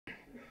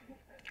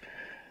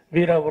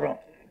வீராபுரம்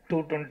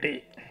 220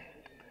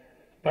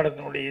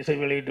 படத்தினுடைய இசை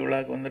வெளியீட்டு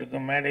விழாவுக்கு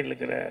வந்திருக்கும் மேடையில்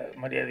இருக்கிற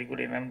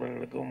மரியாதைக்குரிய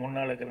நண்பர்களுக்கும்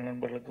முன்னால் இருக்கிற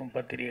நண்பர்களுக்கும்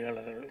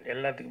பத்திரிகையாளர்கள்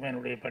எல்லாத்துக்குமே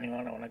என்னுடைய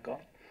பணிவான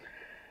வணக்கம்.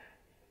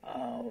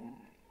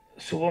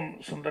 சுபம்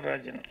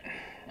சுந்தரராஜன்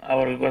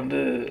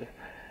அவருக்கு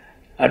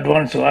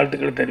அட்வான்ஸ்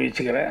வாழ்த்துக்களை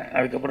தெரிவிச்சுக்கிறேன்.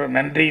 அதுக்கப்புறம்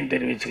நன்றியும்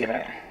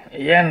தெரிவிச்சுக்கிறேன்.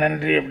 ஏன்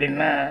நன்றி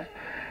அப்படின்னா,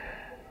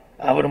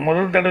 அவர்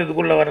முதல் தடவை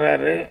இதுக்குள்ளே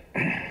வர்றாரு.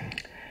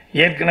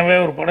 ஏற்கனவே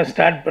ஒரு படம்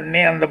ஸ்டார்ட் பண்ணி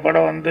அந்த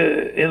படம்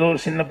ஏதோ ஒரு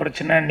சின்ன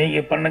பிரச்சனை,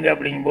 நீங்கள் பண்ணுங்க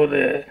அப்படிங்கும்போது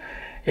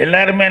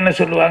எல்லாருமே என்ன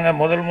சொல்லுவாங்க,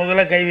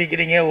 முதல்ல கை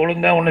வைக்கிறீங்க,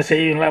 ஒழுங்காக ஒன்றும்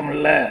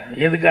செய்யலாமில்ல,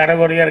 எதுக்கு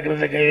அரைகுறையாக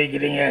இருக்கிறத கை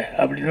வைக்கிறீங்க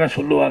அப்படின்னு தான்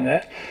சொல்லுவாங்க.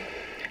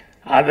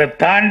 அதை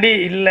தாண்டி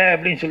இல்லை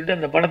அப்படின்னு சொல்லிட்டு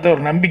அந்த படத்தை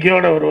ஒரு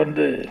நம்பிக்கையோடு அவர்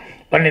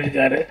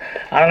பண்ணியிருக்காரு.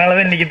 அதனால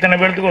தான் இன்றைக்கி இத்தனை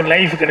பேர்த்துக்கு ஒரு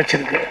லைஃப்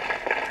கிடச்சிருக்கு.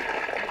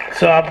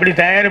 ஸோ அப்படி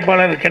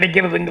தயாரிப்பாளர்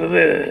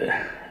கிடைக்கிறதுங்கிறது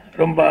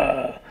ரொம்ப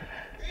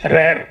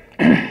ரேர்.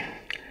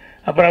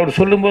 அப்புறம் அவர்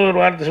சொல்லும்போது ஒரு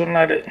வார்த்தை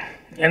சொன்னார்,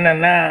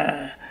 என்னென்னா,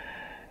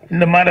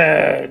 இந்த மாதிரி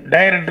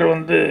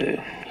டைரக்டர்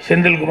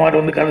செந்தில்குமார்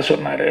கதை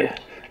சொன்னார்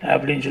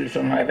அப்படின்னு சொல்லி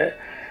சொன்னார்.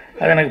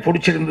 அது எனக்கு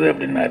பிடிச்சிருந்தது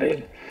அப்படின்னாரு.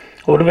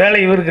 ஒருவேளை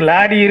இவருக்கு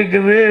லாரி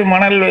இருக்குது,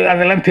 மணல்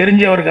அதெல்லாம்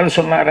தெரிஞ்சு அவர் கதை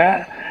சொன்னாரா,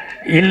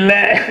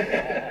 இல்லை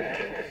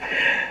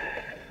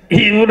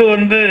இவர்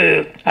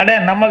அட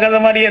நம்ம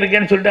கதை மாதிரியே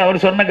இருக்கேன்னு சொல்லிட்டு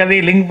அவர் சொன்ன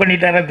கதையை லிங்க்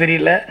பண்ணிட்டாரா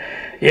தெரியல.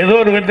 ஏதோ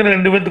ஒரு விதத்தில்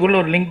 2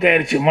 பேர்த்துக்குள்ளே ஒரு லிங்க்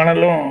ஆயிடுச்சு,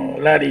 மணலும்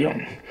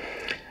லாரியும்.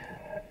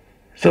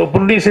 ஸோ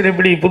ப்ரொடியூசர்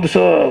எப்படி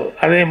புதுசோ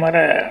அதே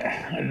மாதிரி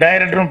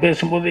டைரக்டரும்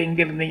பேசும்போது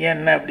இங்கே இருந்தீங்க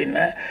என்ன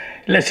அப்படின்னா,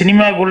 இல்லை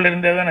சினிமாவுக்குள்ளே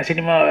இருந்தே தான் நான்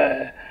சினிமாவை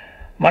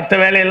மற்ற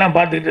வேலையெல்லாம்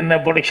பார்த்துக்கிட்டு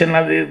இருந்தேன், ப்ரொடக்ஷன்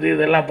அது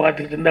இதெல்லாம்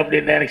பார்த்துக்கிட்டு இருந்தேன்,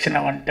 அப்படியே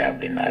டைரெக்ஷனாக வந்துட்டேன்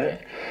அப்படின்னாரு.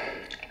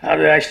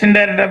 அது அசிஸ்டன்ட்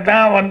டைரக்டர்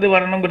தான்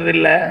வரணுங்கிறது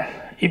இல்லை,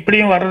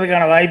 இப்படியும்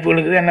வர்றதுக்கான வாய்ப்புகள்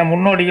இருக்குது. என்ன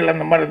முன்னோடிகள்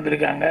அந்த மாதிரி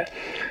இருந்திருக்காங்க.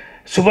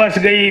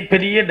 சுபாஷ் கை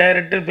பெரிய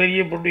டைரக்டர்,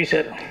 பெரிய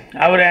ப்ரொடியூசர்.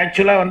 அவர்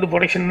ஆக்சுவலாக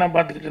ப்ரொடக்ஷன் தான்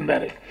பார்த்துக்கிட்டு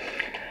இருந்தார்.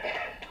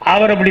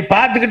 அவர் அப்படி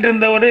பார்த்துக்கிட்டு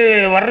இருந்தவர்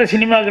வர்ற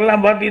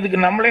சினிமாக்கெல்லாம் பார்த்து இதுக்கு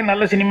நம்மளே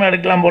நல்ல சினிமா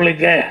எடுக்கலாம்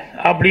போலிக்க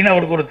அப்படின்னு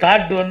அவருக்கு ஒரு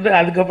தாட்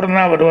அதுக்கப்புறம்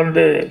தான் அவர்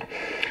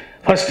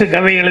ஃபஸ்ட்டு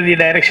கதை எழுதி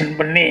டைரக்ஷன்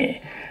பண்ணி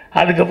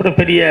அதுக்கப்புறம்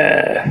பெரிய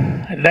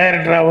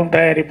டைரக்டராகவும்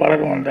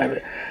தயாரிப்பாளரும் வந்தார்.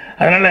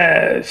 அதனால்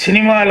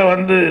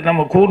சினிமாவில்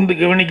நம்ம கூர்ந்து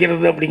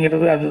கவனிக்கிறது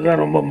அப்படிங்கிறது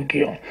அதுதான் ரொம்ப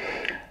முக்கியம்.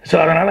 ஸோ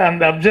அதனால்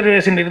அந்த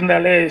அப்சர்வேஷன்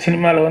இருந்தாலே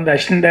சினிமாவில்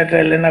அசிஸ்டன்ட்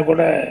டைரக்டர் இல்லைன்னா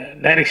கூட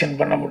டைரக்ஷன்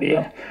பண்ண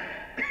முடியும்.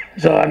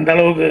 ஸோ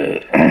அந்தளவுக்கு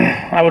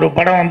அவர்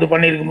படம்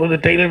பண்ணியிருக்கும்போது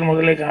ட்ரெய்லர்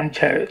முதலே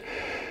காமிச்சார்.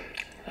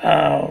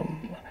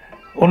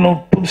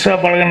 ஒன்றும் புதுசாக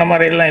பழகின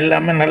மாதிரிலாம்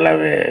எல்லாமே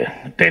நல்லாவே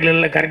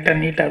ட்ரெய்லரில் கரெக்டாக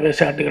நீட்டாகவே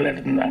ஷாட்டுகள்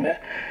எடுத்திருந்தாங்க.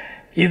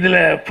 இதில்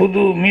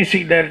புது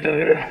மியூசிக்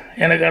டைரக்டர்கள்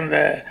எனக்கு அந்த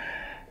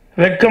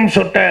வெக்கம்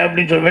சொட்டை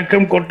அப்படின்னு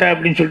வெக்கம் கொட்டை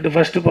அப்படின்னு சொல்லிட்டு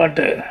ஃபஸ்ட்டு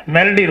பாட்டு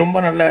மெலடி ரொம்ப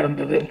நல்லா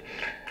இருந்தது.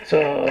 ஸோ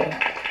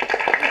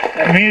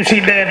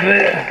மியூசிக்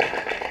டைரக்டர்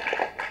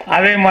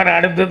அதே மாதிரி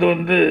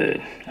அடுத்தது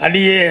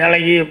அடியே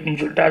அழகி அப்படின்னு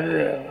சொல்லிட்டு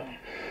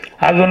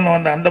அது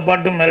ஒன்று அந்த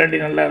பாட்டும் மெலடி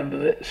நல்லா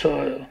இருந்தது. ஸோ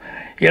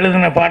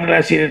எழுதின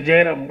பாடலாசிரியர்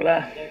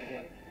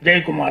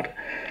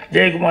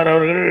ஜெயக்குமார்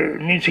அவர்கள்,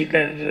 மியூசிக்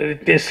டைரக்டர்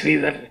ரித்தேஷ்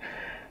ஸ்ரீதர்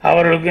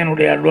அவர்களுக்கு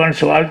என்னுடைய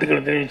அட்வான்ஸ்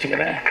வாழ்த்துக்களை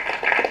தெரிவிச்சுக்கிறேன்.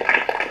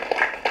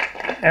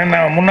 ஏன்னா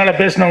முன்னால்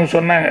பேசினவங்க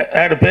சொன்னாங்க,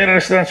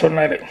 பேரரசு தான்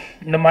சொன்னார்,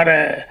 இந்த மாதிரி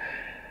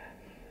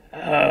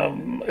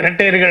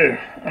ரெட்டையர்கள்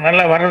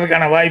நல்லா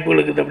வர்றதுக்கான வாய்ப்புகள்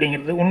இருக்குது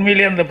அப்படிங்கிறது.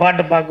 உண்மையிலேயே அந்த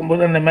பாட்டை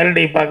பார்க்கும்போது, அந்த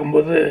மெலடியை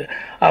பார்க்கும்போது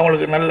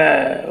அவங்களுக்கு நல்ல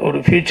ஒரு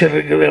ஃப்யூச்சர்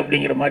இருக்குது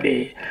அப்படிங்கிற மாதிரி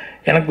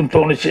எனக்கும்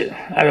தோணுச்சு.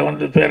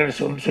 அதை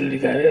பேரரசு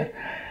சொல்லியிருக்காரு.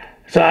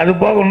 ஸோ அது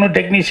போக இன்னும்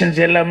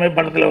டெக்னீஷியன்ஸ் எல்லாமே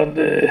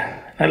படத்தில்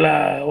நல்லா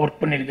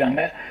ஒர்க்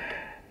பண்ணியிருக்காங்க.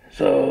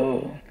 ஸோ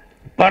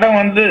படம்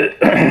அந்த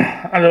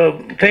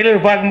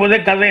ட்ரெய்லர் பார்க்கும்போதே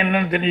கதை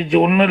என்னன்னு தெரிஞ்சிச்சு.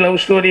 ஒன்று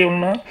லவ் ஸ்டோரி,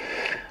 ஒன்று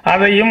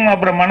அதையும்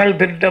அப்புறம் மணல்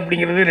திருட்டு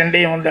அப்படிங்கிறது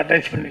ரெண்டையும்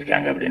அட்டாச்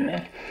பண்ணியிருக்காங்க அப்படின்னு.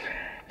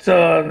 ஸோ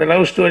அந்த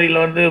லவ்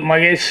ஸ்டோரியில்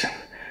மகேஷ்,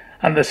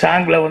 அந்த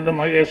சாங்கில்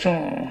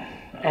மகேஷும்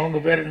அவங்க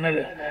பேர்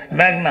என்னது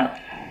மேக்னா,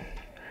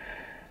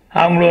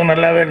 அவங்களும்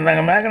நல்லாவே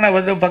இருந்தாங்க. மேக்னா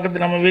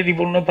பக்கத்து நம்ம வீதி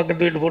பொண்ணு,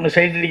 பக்கத்து வீட்டு பொண்ணு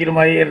சைட் அடிக்கிற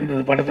மாதிரியே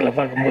இருந்தது படத்தில்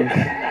பார்க்கும்போது.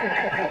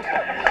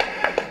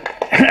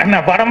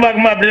 நான் படம்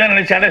பார்க்கும்போது அப்படி தான்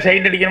நினச்சேன், ஆனால்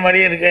சைட் அடிக்கிற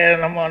மாதிரியே இருக்க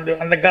நம்ம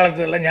அந்த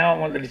காலத்துலலாம்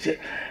ஞாபகம் வந்துடுச்சு.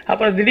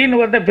 அப்புறம் திடீர்னு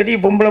பார்த்தா பெரிய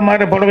பொம்பளை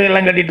மாதிரி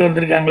புடவையெல்லாம் கட்டிட்டு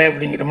வந்திருக்காங்களே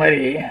அப்படிங்கிற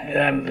மாதிரி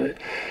இதாக இருந்தது.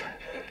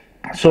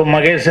 ஸோ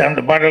மகேஷ்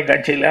அந்த பாடல்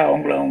காட்சியில்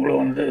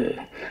அவங்களும்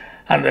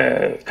அந்த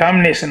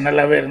காம்பினேஷன்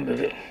நல்லாவே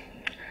இருந்தது.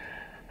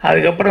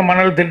 அதுக்கப்புறம்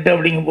மணல் திருட்டு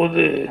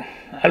அப்படிங்கும்போது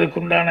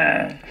அதுக்குண்டான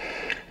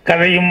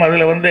கதையும்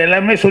அதில்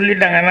எல்லாமே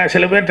சொல்லிட்டாங்க. ஏன்னா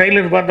சில பேர்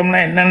ட்ரெய்லர்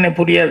பார்த்தோம்னா என்னென்ன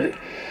புரியாது.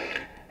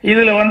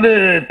 இதில்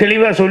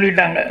தெளிவாக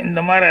சொல்லிட்டாங்க,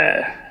 இந்த மாதிரி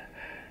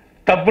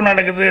தப்பு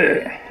நடக்குது,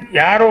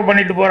 யாரோ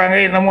பண்ணிட்டு போகிறாங்க,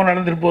 என்னமோ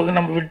நடந்துட்டு போகுது,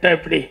 நம்ம விட்டால்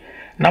எப்படி,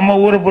 நம்ம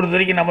ஊரை பொறுத்த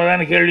வரைக்கும் நம்ம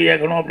தானே கேள்வி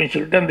கேட்கணும் அப்படின்னு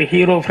சொல்லிட்டு அந்த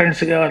ஹீரோ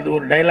ஃப்ரெண்ட்ஸுக்கு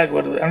ஒரு டைலாக்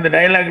வருது. அந்த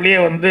டைலாக்லேயே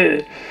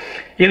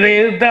இதை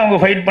எதிர்த்து அவங்க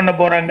ஃபைட் பண்ண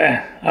போகிறாங்க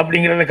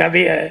அப்படிங்கிறத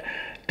கதையை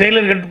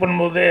ட்ரெய்லர் கட்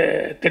பண்ணும்போது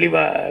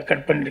தெளிவாக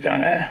கட்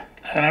பண்ணியிருக்காங்க.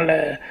 அதனால்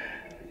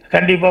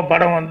கண்டிப்பாக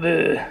படம்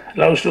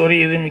லவ் ஸ்டோரி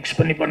இது மிக்ஸ்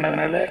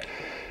பண்ணதுனால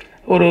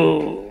ஒரு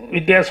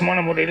வித்தியாசமான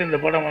முறையில் இந்த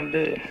படம்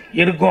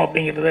இருக்கும்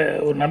அப்படிங்கிறத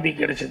ஒரு நம்பிக்கை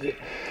கிடைச்சிது.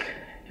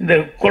 இந்த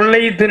கொள்ளை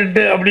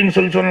திருட்டு அப்படின்னு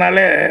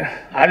சொன்னாலே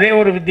அதே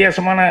ஒரு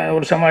வித்தியாசமான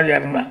ஒரு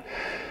சமாச்சாரம் தான்.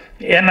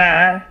 ஏன்னா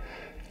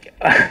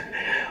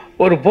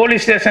ஒரு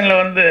போலீஸ்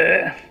ஸ்டேஷனில் வந்து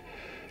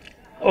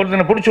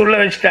ஒருத்தனை பிடிச்சி உள்ளே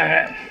வச்சுட்டாங்க.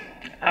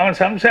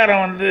 அவன்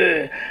சம்சாரம் வந்து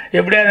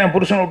எப்படியாவது என்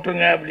புருஷனை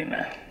விட்டுருங்க அப்படின்னா,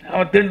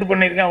 அவன் திருட்டு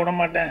பண்ணியிருக்கான், விட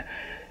மாட்டேன்,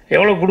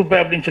 எவ்வளோ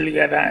கொடுப்பேன் அப்படின்னு சொல்லி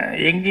கேட்டான்.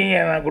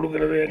 எங்கேயும் நான்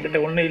கொடுக்குறது, என்கிட்ட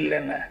ஒன்றும்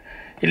இல்லைன்னா.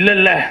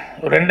 இல்லை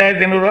ஒரு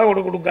 2500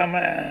 கூட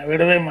கொடுக்காம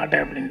விடவே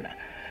மாட்டேன் அப்படின்னா.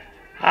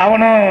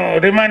 அவனும்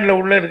ரிமாண்டில்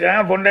உள்ளே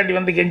இருக்கான், பொண்டாட்டி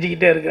வந்து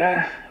கெஞ்சிக்கிட்டே இருக்கான்.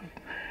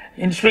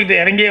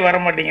 இன்ஸ்பெக்டர் இறங்கியே வர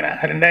மாட்டேங்கிறான்.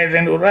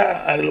 2500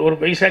 அதில் ஒரு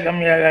பைசா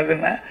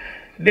கம்மியாகாதுன்னா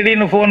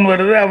திடீர்னு ஃபோன்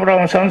வருது. அப்புறம்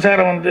அவன்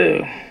சம்சாரம் வந்து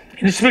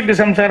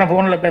இன்ஸ்பெக்டர் சம்சாரம்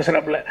ஃபோனில்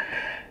பேசுகிறாப்புல,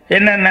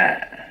 என்னென்ன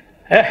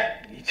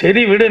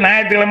சரி விடு,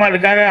 ஞாயிற்றுக்கிழமை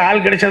அதுக்காக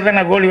ஆள் கிடைச்சா தான்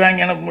நான் கோழி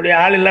வாங்கி அனுப்ப முடியும்,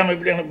 ஆள் இல்லாமல்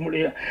எப்படி அனுப்ப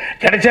முடியும்,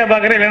 கிடைச்சா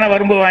பார்க்குறேன், இல்லைன்னா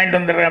வரும்போது வாங்கிட்டு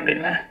வந்துடுறேன்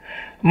அப்படின்னா.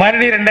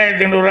 மறுபடியும்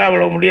 2500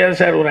 அவ்வளோ முடியாது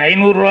சார், ஒரு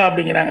 500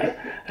 அப்படிங்கிறாங்க.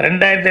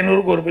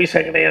 2500 ஒரு பைசா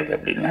கிடையாது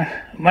அப்படின்னா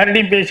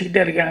மறுபடியும்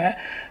பேசிக்கிட்டே இருக்காங்க.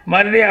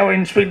 மறுபடியும் அவன்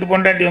இன்ஸ்பெக்டர்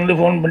பொண்டாட்டி வந்து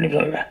ஃபோன் பண்ணி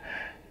சொல்கிறேன்,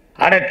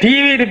 அட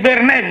டிவி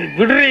ரிப்பேர்னா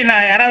விடுறி,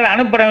 நான் யாராவது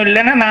அனுப்புகிறேன்,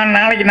 இல்லைன்னா நான்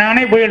நாளைக்கு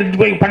நானே போய்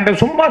எடுத்துகிட்டு போய்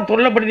பண்ணுறேன், சும்மா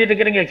தொல்லைப்படுத்திட்டு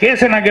இருக்கிறீங்க,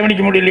 கேஸை நான்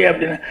கவனிக்க முடியலையே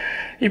அப்படின்னு.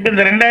 இப்போ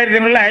இந்த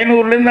 2500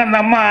 500லேருந்து அந்த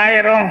அம்மா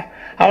 1000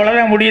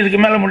 அவ்வளோதான் முடியுதுக்கு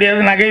மேலே முடியாது,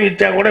 நகை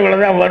விற்றா கூட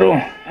இவ்வளோதான் வரும்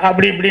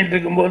அப்படி இப்படின்ட்டு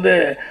இருக்கும்போது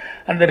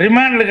அந்த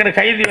ரிமாண்டில் இருக்கிற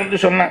கைதி வந்து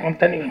சொன்னான்,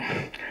 தனி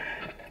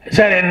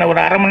சார் என்ன ஒரு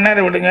அரை மணி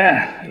நேரம் விடுங்க,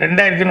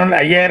 2500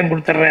 5000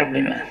 கொடுத்துட்றேன்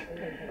அப்படின்னா.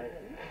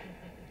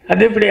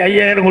 அது எப்படி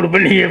 5000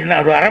 கொடுப்பேன் நீங்கள் அப்படின்னா,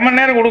 ஒரு அரை மணி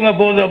நேரம் கொடுங்க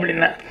போதும்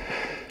அப்படின்னா.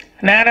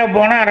 நேராக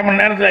போனால் அரை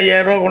மணி நேரத்தில்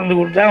 5000 கொண்டு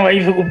கொடுத்தா,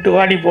 ஒய்ஃபு கூப்பிட்டு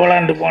வாடி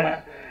போகலான்ட்டு போனேன்.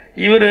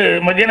 இவர்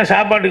மத்தியானம்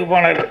சாப்பாட்டுக்கு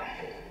போனார்.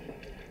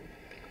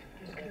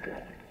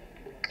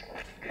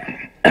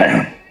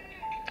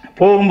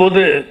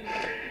 போகும்போது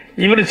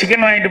இவர்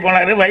சிக்கன் வாங்கிட்டு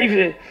போனார்.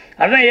 ஒய்ஃபு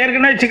அதான்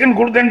ஏற்கனவே சிக்கன்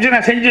கொடுத்து அனுப்பிச்சு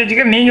நான் செஞ்சு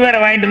வச்சுக்கேன், நீங்கள்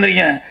வேறு வாங்கிட்டு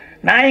வந்துருக்கீங்க,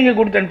 நான் இங்கே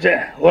கொடுத்து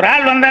அனுப்பிச்சேன். ஒரு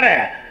ஆள் வந்தார்,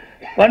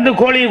 வந்து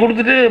கோழியை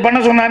கொடுத்துட்டு பண்ண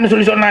சொன்னார்னு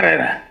சொன்னார்.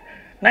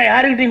 நான்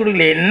யாருக்கிட்டையும்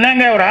கொடுக்கல,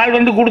 என்னங்க ஒரு ஆள்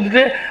வந்து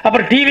கொடுத்துட்டு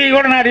அப்புறம் டிவி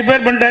கூட நான்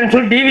ரிப்பேர் பண்ணிட்டேன்னு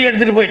சொல்லி டிவி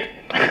எடுத்துகிட்டு போயிட்டேன்.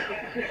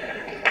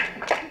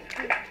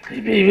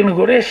 இப்போ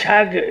இவனுக்கு ஒரே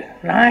ஷாக்கு,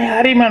 நான்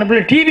யாரையுமே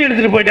அனுப்பல, டிவி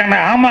எடுத்துகிட்டு போயிட்டாங்க.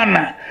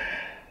 ஆமாண்ணா.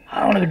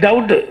 அவனுக்கு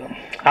டவுட்டு,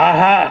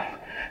 ஆஹா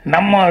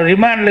நம்ம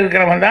ரிமாண்டில்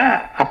இருக்கிறவன் தான்,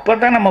 அப்போ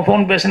தான் நம்ம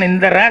ஃபோன் பேசணும்,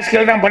 இந்த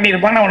ராஸ்கல் தான்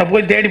பண்ணியிருப்பான், அவனை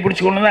போய் தேடி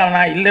பிடிச்சி கொண்டு தான்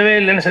அவன் இல்லவே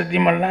இல்லைன்னு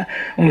சத்தியம் பண்ணலாம்,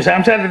 உங்கள்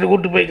சம்சாரத்தை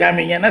கூப்பிட்டு போய்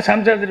காமிங்கன்னா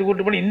சம்சாரத்தை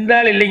கூப்பிட்டு போய் இந்த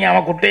ஆள் இல்லைங்க,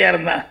 அவன் குட்டையாக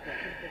இருந்தான்.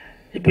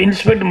 இப்போ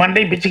இன்ஸ்பெக்டர்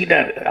மண்டையை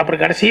பிச்சுக்கிட்டார்.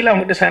 அப்புறம் கடைசியில்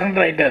அவங்ககிட்ட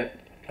சரண்டர் ஆகிட்டார்.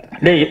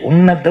 டேய்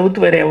உன்னை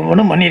தவிர்த்து வேறு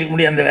எவனும் பண்ணியிருக்க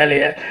முடியும் அந்த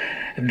வேலையை,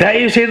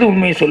 தயவு செய்து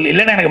உண்மையை சொல்லு,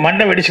 இல்லைன்னா எனக்கு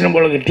மண்டை வெடிச்சிடும்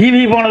போல,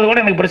 டிவி போனது கூட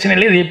எனக்கு பிரச்சனை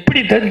இல்லை, இது எப்படி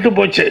தடுத்து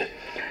போச்சு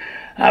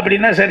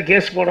அப்படின்னா, சார்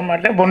கேஸ் போட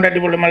மாட்டேன்,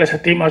 பொண்டாட்டி போட மேலே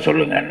சத்தியமாக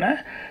சொல்லுங்கன்னா.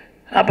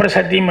 அப்புறம்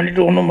சத்தியம்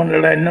பண்ணிவிட்டு ஒன்றும்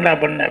பண்ணலடா, என்னடா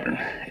பண்ண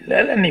அப்படின்னு.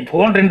 இல்லை நீ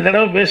ஃபோன் 2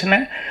 தடவை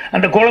பேசினேன்,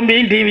 அந்த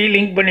குழம்பையும் டிவியும்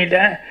லிங்க்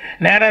பண்ணிட்டேன்,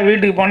 நேராக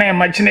வீட்டுக்கு போனேன்,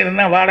 என் மச்சினை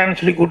இருந்தால் வாடான்னு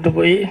சொல்லி கூப்பிட்டு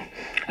போய்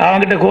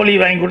அவங்ககிட்ட கோழி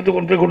வாங்கி கொடுத்து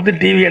கொண்டு போய் கொடுத்து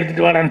டிவி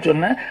எடுத்துகிட்டு வாடான்னு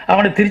சொன்னேன்,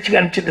 அவனை திருச்சிக்கு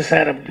அனுப்பிச்சிட்டு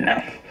சார் அப்படின்னா.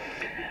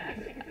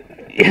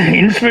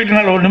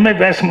 இன்ஸ்பெக்டர்னால் ஒன்றுமே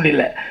பேச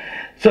முடியல.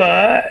 ஸோ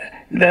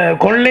இந்த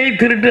கொள்ளை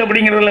திருட்டு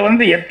அப்படிங்கிறதுல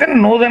வந்து எத்தனை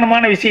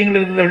நூதனமான விஷயங்கள்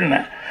இருக்குது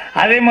அப்படின்னா,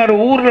 அதே மாதிரி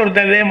ஊரில்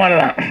ஒருத்தர் அதே மாதிரி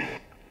தான்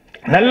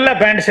நல்ல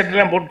பேண்ட்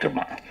ஷர்ட்லாம்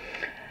போட்டுருப்பான்.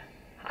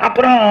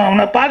 அப்புறம்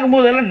அவனை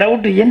பார்க்கும்போதெல்லாம்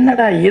டவுட்டு,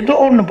 என்னடா ஏதோ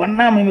ஒன்று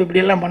பண்ணாமல்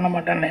இப்படியெல்லாம் பண்ண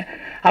மாட்டான்னு.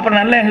 அப்புறம்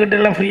நல்லா எங்கிட்ட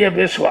எல்லாம் ஃப்ரீயாக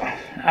பேசுவான்.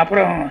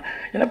 அப்புறம்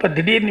என்னப்பா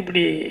திடீர்னு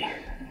இப்படி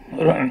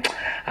ஒரு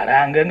அட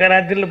அங்கங்கே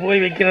ராத்திரியில்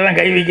போய் வைக்கிறதா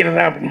கை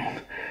வைக்கிறதா அப்படின்னு,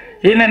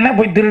 என்னென்னா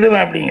போய்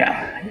திருடுவேன் அப்படிங்க.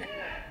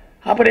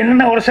 அப்புறம்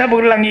என்னென்ன ஒரு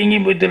சாப்புக்குள்ள அங்கேயும்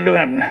இங்கேயும் போய்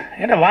திருடுவேன் அப்படின்னா.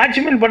 ஏன்னா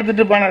வாட்ச்மேன்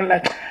படுத்துட்டு இருப்பானல்ல,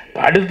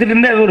 படுத்துட்டு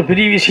இருந்தால் அது ஒரு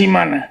பெரிய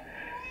விஷயமானு.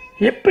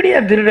 எப்படியா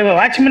திருடுவேன்,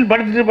 வாட்ச்மேன்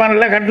படுத்துட்டு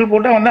இருப்பானல்ல, கட்டில்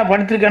போட்டால் வந்தால்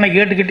படுத்துருக்கானே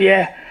கேட்டுக்கிட்டியே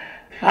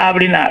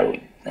அப்படின்னா.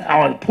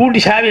 அவன் பூட்டி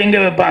சாவி எங்கே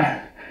வைப்பான்,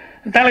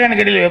 தலைகாணி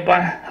கடியில்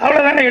வைப்பான்,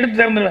 அவ்வளோதானே எடுத்து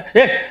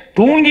திறந்துடுவேன்.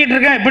 தூங்கிட்டு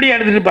இருக்கான், எப்படி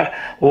எடுத்துட்டு இருப்பான்,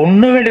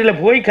 ஒன்றும் வேண்டியதில்லை,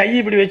 போய் கை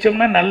இப்படி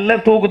வச்சோம்னா நல்ல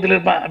தூக்கத்தில்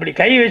இருப்பான், அப்படி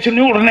கை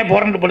வச்சோன்னே உடனே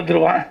புரண்டு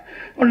படுத்துருவான்,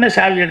 உடனே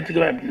சாவி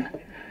எடுத்துக்குவேன் அப்படின்னு.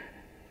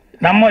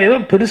 நம்ம ஏதோ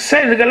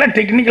பெருசாக இதுக்கெல்லாம்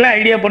டெக்னிக்கலாக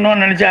ஐடியா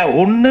பண்ணுவான்னு நினச்சா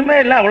ஒன்றுமே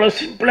இல்லை, அவ்வளோ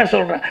சிம்பிளாக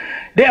சொல்கிறான்.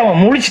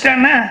 அவன்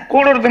முழிச்சிட்டான்னா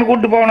கூட ஒருத்தனை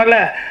கூப்பிட்டு போவானல்ல,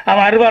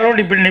 அவன்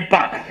அருவாளோடு இப்படி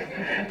நிற்பான்,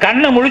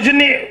 கண்ணை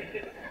முழிச்சுன்னு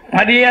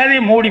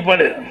மரியாதையை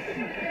மூடிப்பாடு,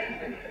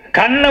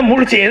 கண்ணை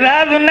முடிச்சு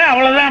ஏதாவதுன்னா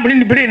அவ்வளோதான்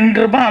அப்படின்னு இப்படி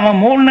நின்றுருப்பான்.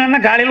 அவன் 3 நாள்னா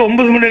காலையில்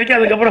 9 மணி வரைக்கும்,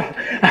 அதுக்கப்புறம்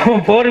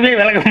அவன் போர்வே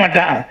விளக்க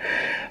மாட்டான்.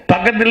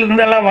 பக்கத்தில்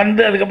இருந்தெல்லாம்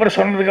வந்து அதுக்கப்புறம்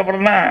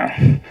சொன்னதுக்கப்புறம் தான்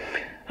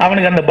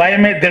அவனுக்கு அந்த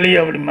பயமே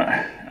தெளியும் அப்படிமா.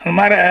 அந்த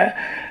மாதிரி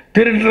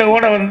திருட்டில்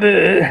கூட வந்து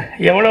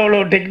எவ்வளோ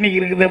டெக்னிக்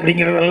இருக்குது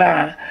அப்படிங்கிறதெல்லாம்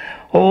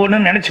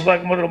ஒவ்வொன்றும் நினச்சி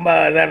பார்க்கும்போது ரொம்ப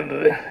இதாக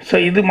இருந்தது. ஸோ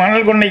இது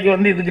மணல் கொள்ளைக்கு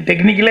வந்து இதுக்கு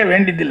டெக்னிக்கலே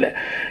வேண்டியதில்லை.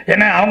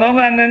 ஏன்னா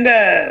அவங்கவுங்க அங்கங்கே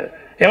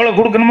எவ்வளோ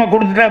கொடுக்கணுமோ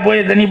கொடுத்துட்டா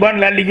போய் தனி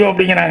பாட்டில் அள்ளிக்கும்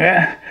அப்படிங்கிறாங்க.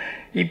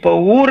 இப்போ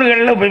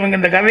ஊர்களில் இப்போ இவங்க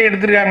இந்த கதையை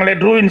எடுத்துருக்காங்களே,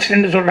 ட்ரூ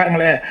இன்சிடென்ட்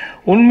சொல்கிறாங்களே,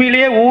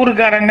 உண்மையிலேயே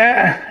ஊருக்காரங்க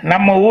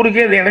நம்ம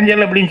ஊருக்கே இது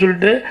இடைஞ்சல் அப்படின்னு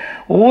சொல்லிட்டு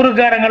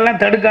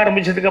ஊருக்காரங்கள்லாம் தடுக்க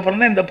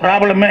ஆரம்பித்ததுக்கப்புறம் தான் இந்த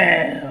ப்ராப்ளமே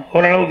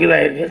ஓரளவுக்கு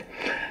இதாகிருக்கு.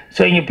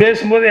 ஸோ இங்கே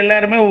பேசும்போது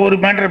எல்லாருமே ஒவ்வொரு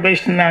மேட்டரை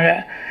பேசிட்டு இருந்தாங்க.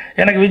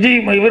 எனக்கு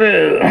இவர்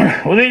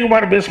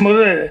உதயகுமார்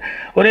பேசும்போது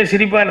ஒரே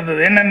சிரிப்பாக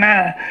இருந்தது. என்னென்னா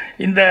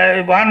இந்த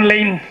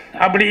ஆன்லைன்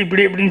அப்படி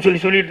இப்படி இப்படின்னு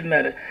சொல்லிட்டு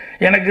இருந்தார்.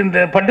 எனக்கு இந்த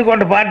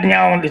பட்டுக்கோட்டை பாட்டு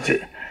ஞாபகம் வந்துச்சு.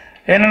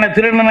 என்னென்னா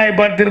திருநனாய்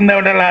பார்த்து இருந்த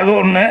விடல அது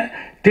ஒன்று,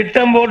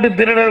 திட்டம் போட்டு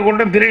திருடர்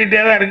கூட்டம்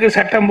திருடிட்டே தான் இருக்குது,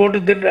 சட்டம்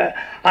போட்டு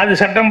அது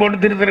சட்டம் போட்டு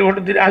திருத்தர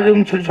கூட்டம்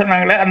அதுன்னு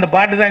சொன்னாங்களே, அந்த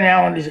பாட்டு தான்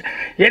ஞாபகம் வந்துச்சு.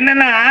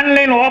 என்னென்னா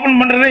ஆன்லைன் ஓப்பன்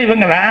பண்ணுறதே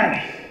இவங்க தான்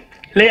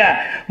இல்லையா?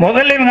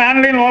 முதல்ல இவங்க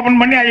ஆன்லைன் ஓப்பன்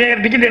பண்ணி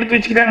 5000 டிக்கெட் எடுத்து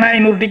வச்சுக்கிட்டாங்க,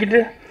 500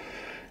 டிக்கெட்டு.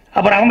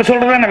 அப்புறம் அவங்க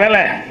சொல்கிறதான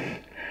வேலை.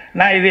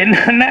 நான் இது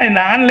என்னென்னா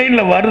இந்த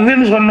ஆன்லைனில்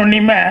வருதுன்னு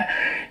சொன்னோன்னே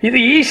இது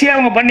ஈஸியாக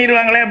அவங்க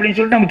பண்ணிடுவாங்களே அப்படின்னு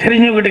சொல்லிட்டு நம்ம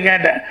தெரிஞ்சவங்ககிட்ட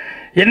கேட்டேன்.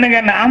 என்னங்க,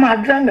 ஆமாம்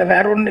அதுதாங்க,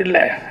 வேற ஒன்றும்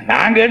இல்லை,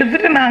 நாங்கள்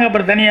எடுத்துகிட்டு நாங்கள்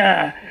அப்புறம்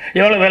தனியாக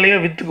எவ்வளோ விலையோ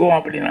விற்றுக்குவோம்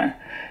அப்படின்னா.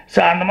 ஸோ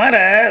அந்த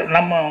மாதிரி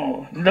நம்ம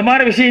இந்த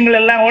மாதிரி விஷயங்கள்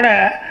எல்லாம் கூட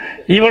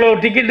இவ்வளோ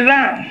டிக்கெட்டு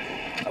தான்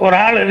ஒரு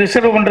ஆள்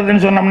ரிசர்வ்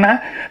பண்ணுறதுன்னு சொன்னோம்னா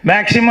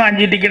மேக்ஸிமம்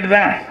 5 டிக்கெட்டு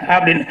தான்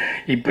அப்படின்னு.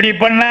 இப்படி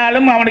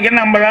பண்ணாலும் அவனுக்கு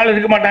என்ன 50 ஆள்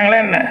இருக்க மாட்டாங்களா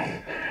என்ன?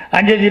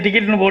 5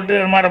 டிக்கெட்டுன்னு போட்டு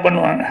அது மாதிரி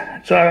பண்ணுவாங்க.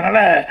 ஸோ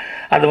அதனால்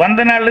அது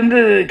வந்த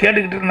நாள்லேருந்து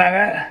கேட்டுக்கிட்டு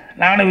இருந்தாங்க,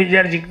 நானும்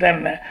விசாரிச்சுக்கிட்டு தான்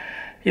இருந்தேன்.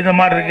 இந்த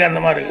மாதிரி இருக்குது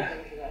அந்த மாதிரி இருக்குது.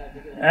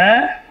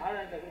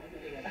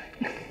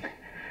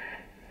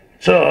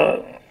 ஸோ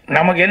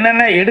நமக்கு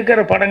என்னென்னா எடுக்கிற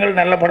படங்கள்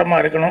நல்ல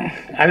படமாக இருக்கணும்.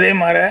 அதே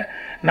மாதிரி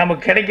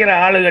நமக்கு கிடைக்கிற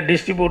ஆளுங்க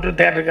டிஸ்ட்ரிபியூட்டர்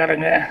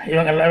தேட்டருக்காரங்க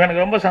இவங்கெல்லாம்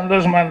எனக்கு ரொம்ப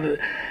சந்தோஷமாக இருந்தது.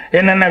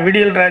 என்னென்னா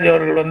விடியல்ராஜ்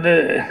அவர்கள் வந்து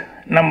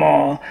நம்ம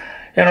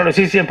என்னோடய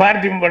சிசிஎம்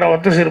பார்த்திபன் படம்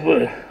ஒத்த சிறப்பு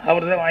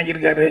அவர் தான்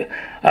வாங்கியிருக்காரு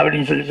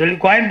அப்படின்னு சொல்லி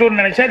கோயம்புத்தூர்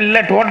நினச்சா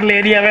இல்லை, டோட்டல்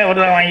ஏரியாவே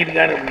அவர் தான்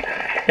வாங்கியிருக்காரு.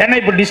 ஏன்னா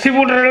இப்போ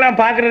டிஸ்ட்ரிபியூட்டரெல்லாம்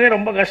பார்க்குறதே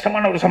ரொம்ப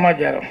கஷ்டமான ஒரு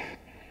சமாச்சாரம்.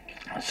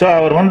 ஸோ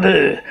அவர் வந்து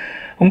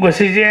உங்கள்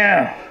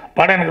சிசிஎம்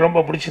படம் எனக்கு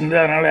ரொம்ப பிடிச்சிருந்து,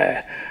 அதனால்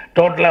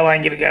டோட்டலாக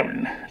வாங்கியிருக்கேன்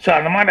அப்படின்னு. ஸோ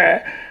அந்த மாதிரி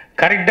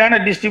கரெக்டான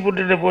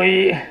டிஸ்ட்ரிபியூட்டர்கிட்ட போய்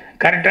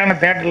கரெக்டான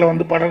தேட்டரில்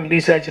வந்து படம்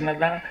ரிலீஸ் ஆச்சுன்னா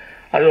தான்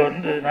அது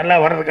வந்து நல்லா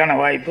வர்றதுக்கான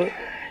வாய்ப்பு.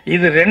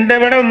 இது 2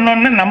 விட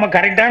இன்னொன்று, நம்ம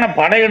கரெக்டான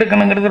படம்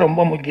எடுக்கணுங்கிறது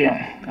ரொம்ப முக்கியம்.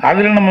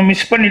 அதில் நம்ம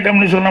மிஸ்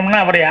பண்ணிட்டோம்னு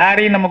சொன்னோம்னா அப்புறம்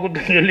யாரையும் நம்ம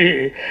குற்றம் சொல்லி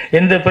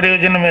எந்த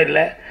பிரயோஜனமே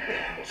இல்லை.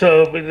 ஸோ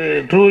இது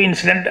ட்ரூ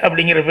இன்சிடெண்ட்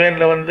அப்படிங்கிற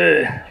பேரில் வந்து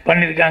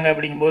பண்ணியிருக்காங்க.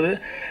 அப்படிங்கும்போது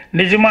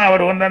நிஜமாக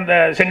அவர் வந்து அந்த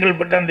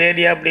செங்கல்பட்டு அந்த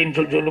ஏரியா அப்படின்னு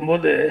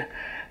சொல்லும்போது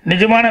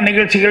நிஜமான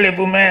நிகழ்ச்சிகள்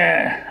எப்பவுமே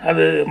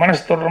அது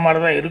மனசு தொடுற மாதிரி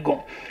தான்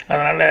இருக்கும்.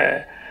 அதனால்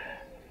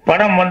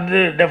படம் வந்து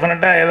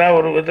டெஃபினட்டாக ஏதாவது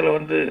ஒரு விதத்தில்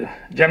வந்து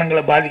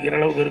ஜனங்களை பாதிக்கிற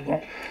அளவுக்கு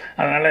இருக்கும்.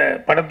 அதனால்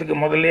படத்துக்கு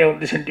முதல்ல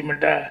வந்து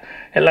சென்டிமெண்ட்டாக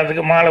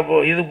எல்லாத்துக்கும் மாலை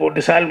இது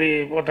போட்டு சால்வி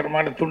போத்துற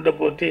மாதிரி துண்டை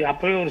போற்றி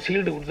அப்போவே ஒரு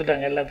சீல்டு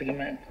கொடுத்துட்டாங்க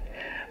எல்லாத்துக்குமே,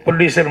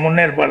 ப்ரொடியூசர்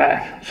முன்னேற்பாடாக.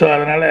 ஸோ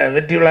அதனால்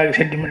வெற்றி விழாக்கு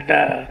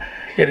சென்டிமெண்ட்டாக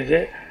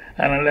இருக்குது.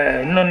 அதனால்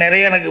இன்னும்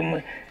நிறைய எனக்கு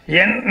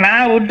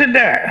நான்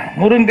விட்டுட்டேன்.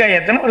 முருங்காய்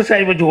எத்தனை வருஷம்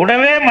ஆகி போச்சு,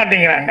 விடவே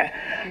மாட்டேங்கிறாங்க.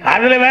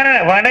 அதில் வேற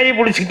வடையை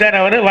பிடிச்சிக்கிட்டார்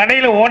அவர்.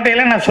 வடையில்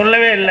ஓட்டையெல்லாம் நான்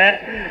சொல்லவே இல்லை,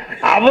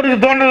 அவருக்கு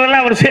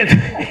தோன்றதெல்லாம் அவர் சேர்த்து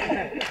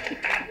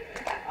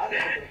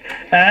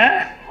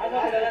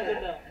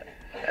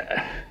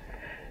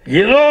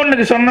ஏதோ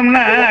ஒன்றுக்கு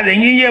சொன்னோம்னா அது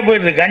எங்கெங்கேயோ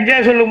போயிடுது. கஞ்சா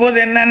சொல்லும் போது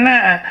என்னன்னா,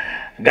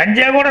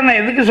 கஞ்சா கூட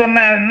நான் எதுக்கு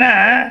சொன்னேன்னா,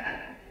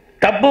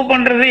 தப்பு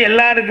பண்ணுறது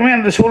எல்லாருக்குமே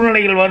அந்த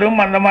சூழ்நிலைகள்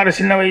வரும். அந்த மாதிரி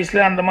சின்ன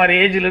வயசில் அந்த மாதிரி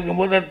ஏஜில்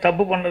இருக்கும்போது அது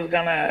தப்பு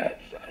பண்ணுறதுக்கான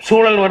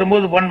சூழல்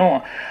வரும்போது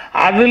பண்ணுவோம்.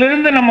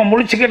 அதிலிருந்து நம்ம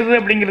முழிச்சுக்கிறது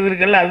அப்படிங்கிறது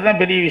இருக்குல்ல,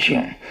 அதுதான் பெரிய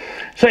விஷயம்.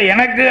 ஸோ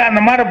எனக்கு அந்த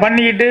மாதிரி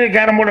பண்ணிக்கிட்டு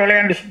கேரம் போர்டு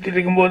விளையாண்டு சுற்றிட்டு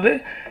இருக்கும்போது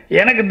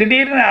எனக்கு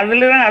திடீர்னு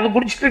அதில் தான் அது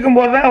குடிச்சிட்டு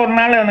இருக்கும்போது தான் ஒரு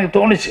நாள் எனக்கு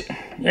தோணுச்சு,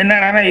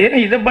 என்னன்னா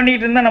இதை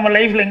பண்ணிக்கிட்டு இருந்தால் நம்ம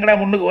லைஃப்பில் எங்கடா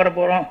முன்னுக்கு வர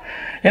போகிறோம்,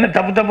 ஏன்னா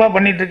தப்பாக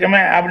பண்ணிகிட்டு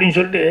இருக்கமே அப்படின்னு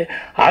சொல்லிட்டு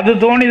அது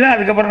தோணி தான்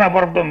அதுக்கப்புறம் நான்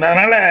புறப்பட்டு வந்தேன்.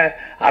 அதனால்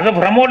அதை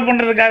ப்ரமோட்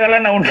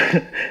பண்ணுறதுக்காகலாம் நான்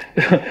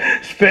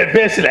ஒன்று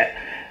பேசலை.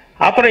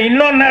 அப்புறம்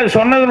இன்னொன்று அது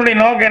சொன்னதனுடைய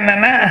நோக்கம்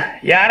என்னென்னா,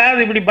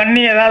 யாராவது இப்படி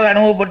பண்ணி ஏதாவது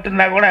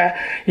அனுபவப்பட்டிருந்தா கூட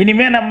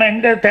இனிமேல் நம்ம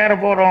எங்கே தேர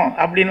போகிறோம்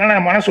அப்படின்னா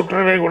மனசு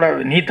விட்டுறவே கூடாது.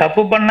 நீ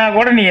தப்பு பண்ணால்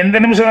கூட நீ எந்த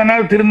நிமிஷம்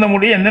வேணாலும் திருந்த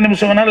முடியும், எந்த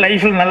நிமிஷம் வேணாலும்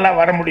லைஃப்பில் நல்லா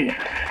வர முடியும்.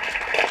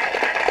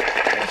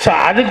 ஸோ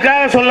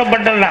அதுக்காக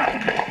சொல்லப்பட்டது தான்,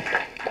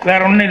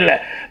 வேற ஒன்றும் இல்லை.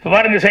 இப்போ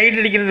பாருங்கள், சைட்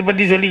அடிக்கிறத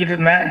பற்றி சொல்லிக்கிட்டு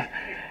இருந்தேன்.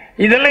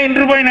 இதெல்லாம்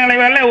இன்று போய் நாளை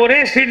வேலை ஒரே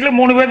ஸ்ட்ரீட்டில்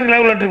 3 பேருக்கு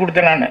லவ் லெட்டர்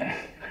கொடுத்தேன் நான்.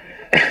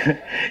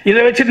 இதை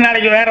வச்சுட்டு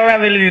நாளைக்கு வேற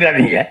ஏதாவது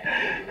எழுதிடாதீங்க.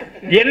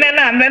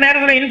 என்னன்னா அந்த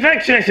நேரத்தில்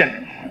இன்ஃபெக்சுவேஷன்,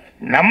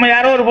 நம்ம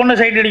யாரோ ஒரு பொண்ணு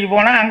சைட் அடிக்க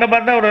போனால் அங்கே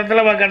பார்த்தா ஒரு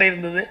இடத்துல கடை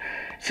இருந்தது.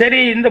 சரி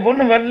இந்த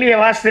பொண்ணு வரலையே,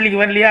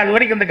 வாசலிக்கு வரலையா, அது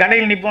வரைக்கும் அந்த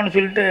கடையில் நிற்போன்னு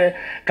சொல்லிட்டு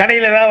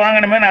கடையில் ஏதாவது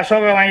வாங்கணுமே நான்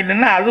அசோகா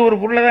வாங்கிட்டேன்னா அது ஒரு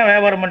புள்ள தான்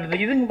வியாபாரம்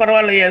பண்ணுறது, இதுக்கு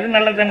பரவாயில்லையே, அது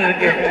நல்லா தானே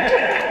இருக்குது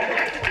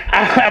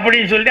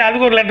அப்படின்னு சொல்லிட்டு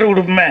அதுக்கு ஒரு லெட்டர்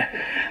கொடுப்போமே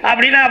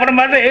அப்படின்னா அப்புறம்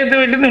பார்த்தா எழுத்து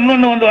வீட்டுலேருந்து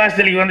இன்னொன்று வந்து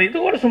வாசலிக்கு வந்து இது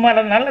கூட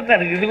சுமார் நல்லா தான்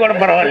இருக்குது, இது கூட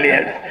பரவாயில்லையா.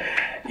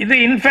 இது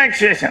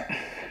இன்ஃபெக்சுவேஷன்.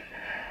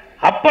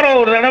 அப்புறம்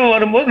ஒரு தடவை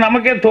வரும்போது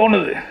நமக்கே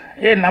தோணுது,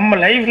 நம்ம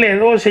லைஃப்பில்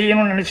ஏதோ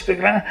செய்யணும்னு நினச்சிட்டு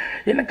இருக்கிறோம்,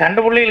 என்ன கண்ட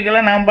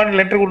பிள்ளைகளுக்கெல்லாம் நாம் பாட்டு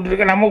லெட்டர்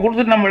கொடுத்துருக்கோம், நம்ம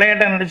கொடுத்துட்டு நம்ம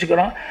விளையாட்டாக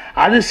நினச்சிக்கிறோம்.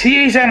 அது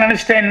சீரியஸாக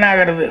நினச்சிட்டா என்ன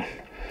ஆகிறது,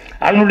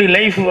 அதனுடைய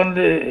லைஃப்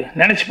வந்து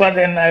நினச்சி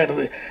பார்த்தா என்ன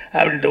ஆகிறது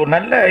அப்படின்ட்டு ஒரு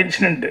நல்ல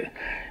இன்சிடென்ட்டு.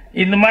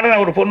 இந்த மாதிரி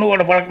நான் ஒரு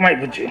பொண்ணுவோட பழக்கமாகி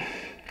போச்சு.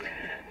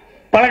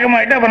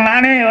 பழக்கமாகிட்டு அப்புறம்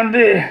நானே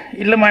வந்து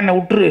இல்லைம்மா என்னை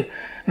விட்டுரு,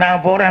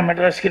 நான் போகிறேன்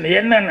மெட்ராஸ்க்கு.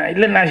 என்னென்ன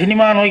இல்லை, நான்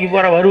சினிமா நோக்கி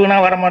போகிறேன், வருவேனா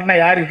வரமாட்டேன்னா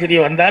யாருக்கு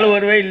தெரியும், வந்தாலும்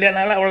வருவேன்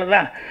இல்லைனாலும்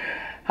அவ்வளோதான்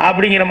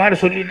அப்படிங்கிற மாதிரி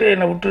சொல்லிவிட்டு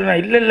என்னை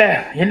விட்டுருந்தேன். இல்லை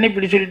என்ன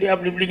இப்படி சொல்லிட்டு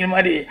அப்படி இப்படிங்கிற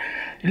மாதிரி.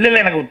 இல்லை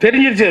எனக்கு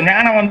தெரிஞ்சிருச்சு,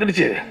 ஞானம்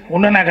வந்துடுச்சு,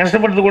 ஒன்றும் நான்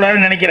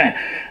கஷ்டப்படுத்தக்கூடாதுன்னு நினைக்கிறேன்,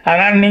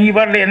 அதனால் நீங்கள்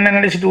பாட்டில் என்ன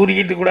நினச்சிட்டு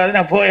உருக்கிட்டு கூடாது,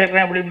 நான்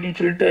போயிடுறேன் அப்படி இப்படின்னு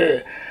சொல்லிட்டு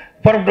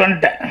புறப்பட்டு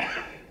வந்துட்டேன்.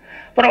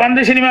 அப்புறம்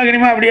வந்து சினிமா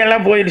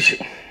அப்படியெல்லாம் போயிடுச்சு.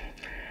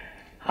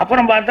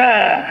 அப்புறம் பார்த்தா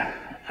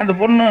அந்த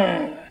பொண்ணு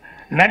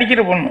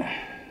நடிக்கிற பொண்ணு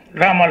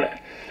ட்ராமாவில்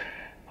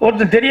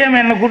ஒருத்தர்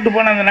தெரியாமல் என்னை கூப்பிட்டு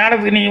போன அந்த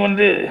நாடகத்துக்கு நீங்கள்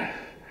வந்து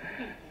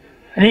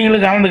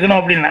நீங்களும் கலந்துக்கணும்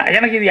அப்படின்னா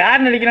எனக்கு இது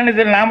யார் நடிக்கிறான்னு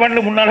தெரியல. நான்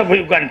பாட்டில் முன்னால்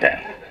போய் உட்காந்துட்டேன்.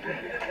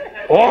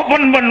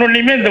 ஓப்பன்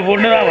பண்ணோன்னையுமே இந்த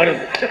பொண்ணு தான்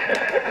வருது.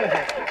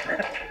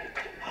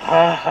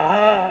 ஆஹா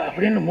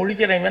அப்படின்னு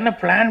முழிக்கிறேன். என்ன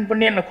பிளான்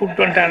பண்ணி என்னை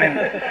கூப்பிட்டு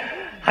வந்துட்டானேன்னு.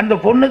 அந்த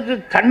பொண்ணுக்கு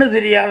கண்ணு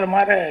தெரியாத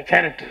மாதிரி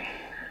கேரக்டர்.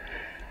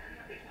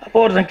 அப்போ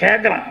ஒருத்தன்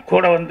கேட்குறான்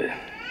கூட வந்து,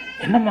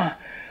 என்னம்மா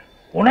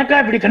உனக்கா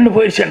இப்படி கண்ணு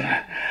போயிடுச்சேன்னு.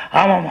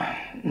 ஆமாம்மா,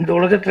 இந்த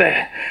உலகத்தில்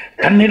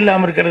கண்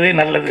இல்லாமல் இருக்கிறதே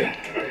நல்லது.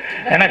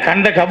 ஏன்னா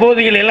கண்ட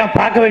கபோதிகளை எல்லாம்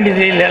பார்க்க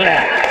வேண்டியது இல்லைல்ல.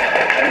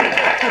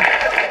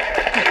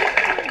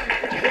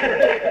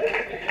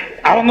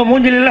 அவங்க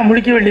மூஞ்சிலெல்லாம்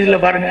முழிக்க வேண்டியதில்லை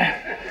பாருங்க.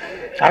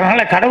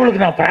 அதனால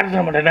கடவுளுக்கு நான்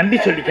பிரார்த்தனை பண்ணுறேன், நன்றி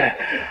சொல்லிக்கிறேன்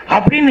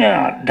அப்படின்னு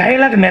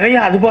டைலாக் நிறைய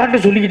அது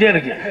பாட்டு சொல்லிக்கிட்டே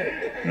இருக்கு.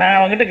 நான்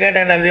அவங்ககிட்ட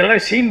கேட்டேன், அது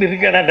எல்லாம் சீன்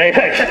இருக்கடா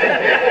டைலாக்,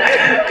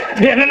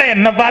 என்னடா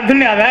என்னை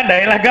பார்த்துன்னு அதான்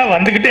டைலாக்காக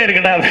வந்துக்கிட்டே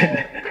இருக்கடா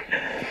அப்படின்னு.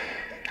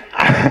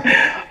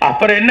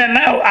 அப்புறம்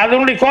என்னன்னா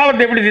அதனுடைய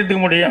கோபத்தை எப்படி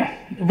தீர்த்துக்க முடியும்?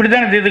 இப்படி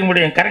தானே தீர்த்துக்க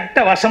முடியும்.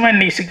 கரெக்டாக வசமாக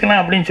இன்னைக்கு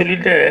சிக்கலாம் அப்படின்னு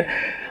சொல்லிட்டு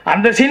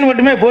அந்த சீன்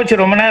மட்டுமே போச்சு.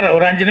 ரொம்ப நேரம்,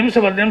 ஒரு 5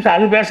 நிமிஷம் 10 நிமிஷம்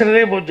அது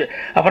பேசுகிறதே போச்சு.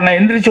 அப்புறம் நான்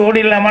எந்திரிச்சு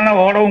ஓடி இல்லாமல்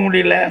ஓடவும்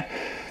முடியல.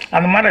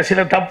 அந்த மாதிரி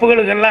சில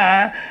தப்புகளுக்கெல்லாம்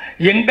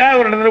எங்காவது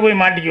ஒரு இடத்துல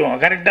போய் மாட்டிக்குவோம்.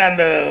 கரெக்டாக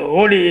அந்த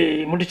ஓடி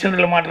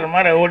முடிச்சதில் மாட்டுற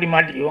மாதிரி ஓடி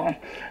மாட்டிக்குவோம்.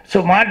 ஸோ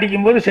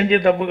மாட்டிக்கும் போது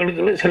செஞ்ச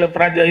தப்புகளுக்கு சில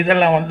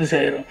இதெல்லாம் வந்து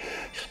சேரும்.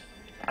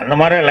 அந்த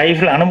மாதிரி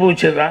லைஃப்பில்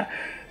அனுபவிச்சது தான்.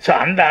 ஸோ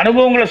அந்த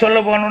அனுபவங்களை சொல்ல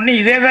போனோடனே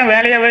இதே தான்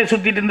வேலையாகவே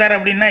சுற்றிட்டு இருந்தார்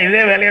அப்படின்னா,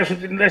 இதே வேலையாக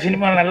சுற்றிட்டு இருந்தால்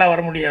சினிமாவில் நல்லா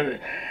வர முடியாது.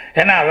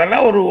 ஏன்னா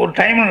அதெல்லாம் ஒரு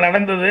டைமில்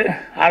நடந்தது.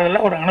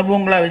 அதெல்லாம் ஒரு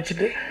அனுபவங்களாக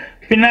வச்சுட்டு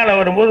பின்னால்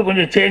வரும்போது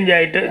கொஞ்சம் சேஞ்ச்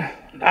ஆகிட்டு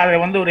அதை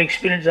வந்து ஒரு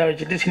எக்ஸ்பீரியன்ஸாக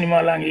வச்சுட்டு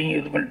சினிமாவில் அங்கேயும்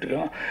இது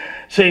பண்ணிட்டுருக்கோம்.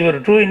 ஸோ இவர்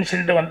ட்ரூ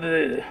இன்சிடென்ட் வந்து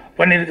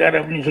பண்ணியிருக்காரு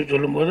அப்படின்னு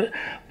சொல்லும்போது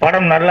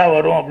படம் நல்லா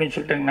வரும் அப்படின்னு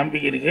சொல்லிட்டு எனக்கு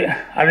நம்பிக்கை இருக்குது.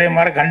 அதே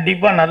மாதிரி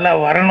கண்டிப்பாக நல்லா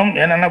வரணும்.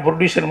 ஏன்னா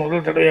ப்ரொடியூசர்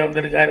முதல் தடவையாக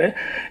வந்திருக்காரு.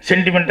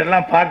 சென்டிமெண்ட்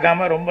எல்லாம்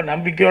பார்க்காம ரொம்ப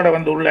நம்பிக்கையோடு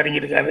வந்து உள்ள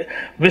இறங்கியிருக்காரு.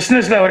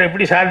 பிஸ்னஸில் அவர்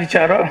எப்படி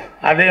சாதிச்சாரோ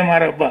அதே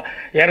மாதிரி இப்போ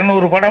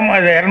 200 படம்,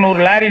 அது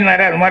 200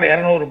 லாரினாரு, அது மாதிரி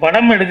 200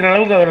 படம் எடுக்கிற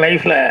அளவுக்கு அவர்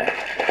லைஃப்பில்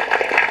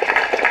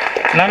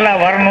நல்லா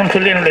வரணும்னு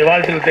சொல்லி என்னுடைய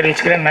வாழ்த்துக்கள்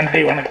தெரிவிச்சுக்கிறேன்.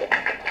 நன்றி, வணக்கம்.